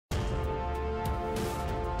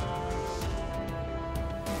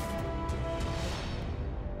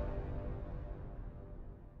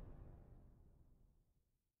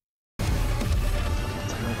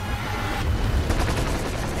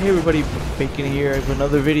everybody, Bacon here with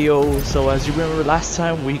another video. So as you remember, last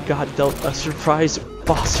time we got dealt a surprise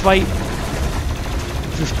boss fight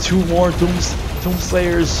with two more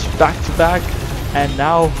Doomslayers back to back, and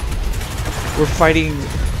now we're fighting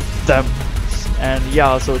them. And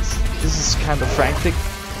yeah, so this is kind of frantic.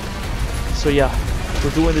 So yeah,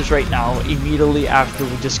 we're doing this right now immediately after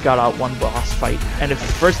we just got out one boss fight. And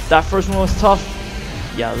if that first one was tough,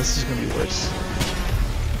 yeah, this is gonna be worse.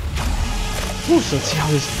 Ooh, so let's see how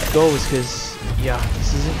this goes, because yeah,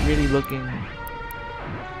 this isn't really looking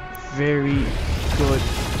very good,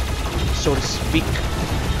 so to speak.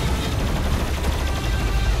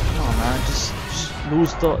 Come on, man, just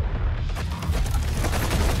lose the.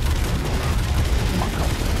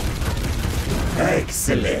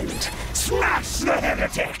 Excellent! Smash the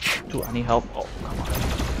heretic! Do I need help? Oh, come on.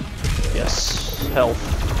 Yes, health.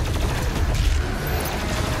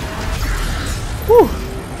 Whew!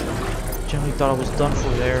 Generally thought I was done for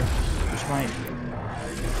there. Where's my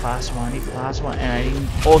plasma? I need plasma, and I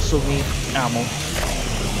also need ammo.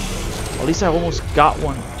 At least I almost got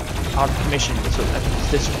one out of commission, so I think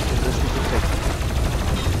it's this one, because this one can take.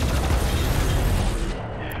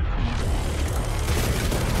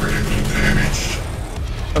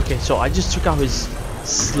 Okay, so I just took out his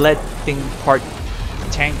sled thing part,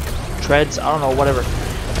 tank, treads, I don't know, whatever.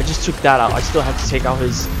 I just took that out. I still have to take out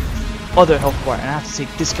his other health bar, and I have to take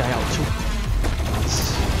this guy out too.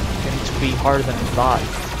 It's getting to be harder than I thought.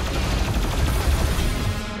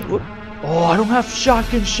 Whoop. Oh, I don't have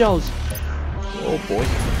shotgun shells. Oh boy,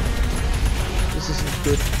 this isn't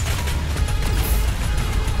good.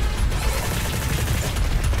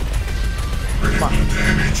 Come on.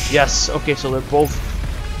 Yes. Okay, so they're both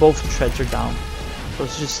treads are down. So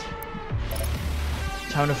it's just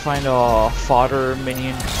time to find a fodder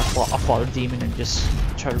minion, a fodder demon, and just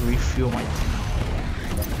try to refuel my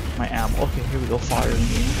ammo. Okay, here we go, fodder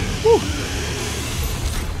minion. Woo.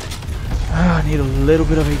 I need a little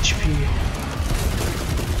bit of HP.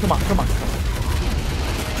 Come on, come on, come on.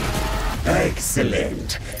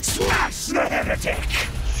 Excellent! Smash the heretic!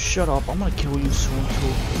 Shut up, I'm gonna kill you soon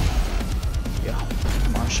too. Yeah,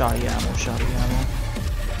 come on, shoddy ammo, shoddy ammo.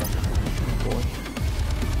 Oh boy.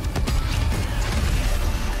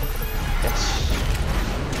 Yes.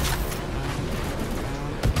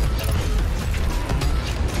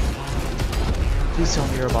 Please tell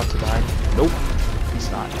me you're about to die. Nope, he's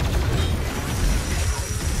not. I'm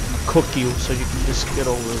gonna cook you so you can just get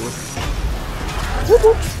over it with. Whoop,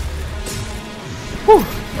 whoop. Whew.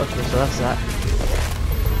 Okay, so that's that.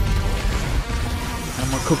 I'm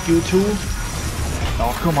gonna cook you too.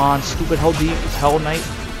 Oh, come on, stupid Hell Knight.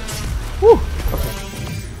 Whew. Okay.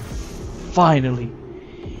 Finally.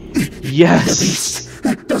 Yes.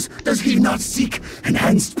 Does he not seek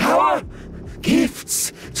enhanced power?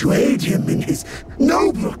 Gifts to aid him in his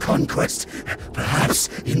noble conquest, perhaps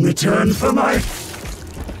in return for my...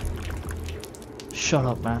 Shut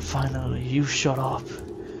up, man. Finally, you shut up.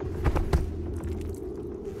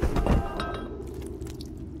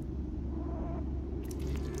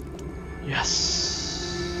 Yes.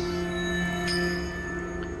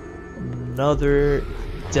 Another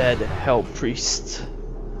dead Hell Priest.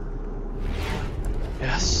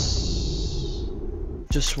 Yes.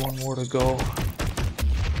 Just one more to go.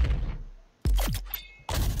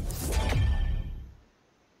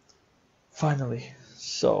 Finally.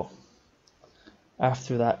 So,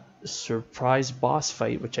 after that surprise boss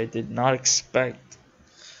fight, which I did not expect,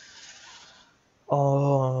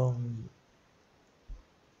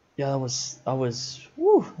 yeah, that was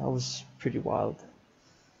pretty wild.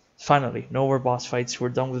 Finally, no more boss fights. We're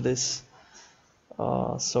done with this.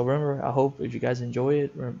 So remember, I hope if you guys enjoy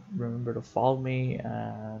it, remember to follow me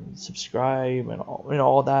and subscribe and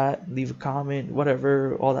all that. Leave a comment,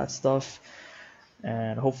 whatever, all that stuff.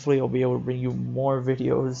 And hopefully I'll be able to bring you more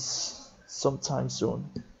videos sometime soon.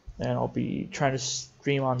 And I'll be trying to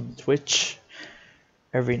stream on Twitch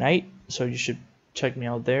every night, so you should check me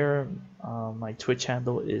out there. My Twitch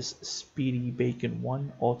handle is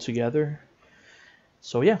SpeedyBacon1 all together.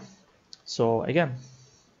 So yeah, so again,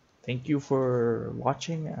 thank you for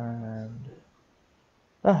watching, and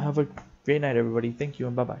have a great night, everybody. Thank you,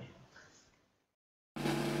 and bye bye.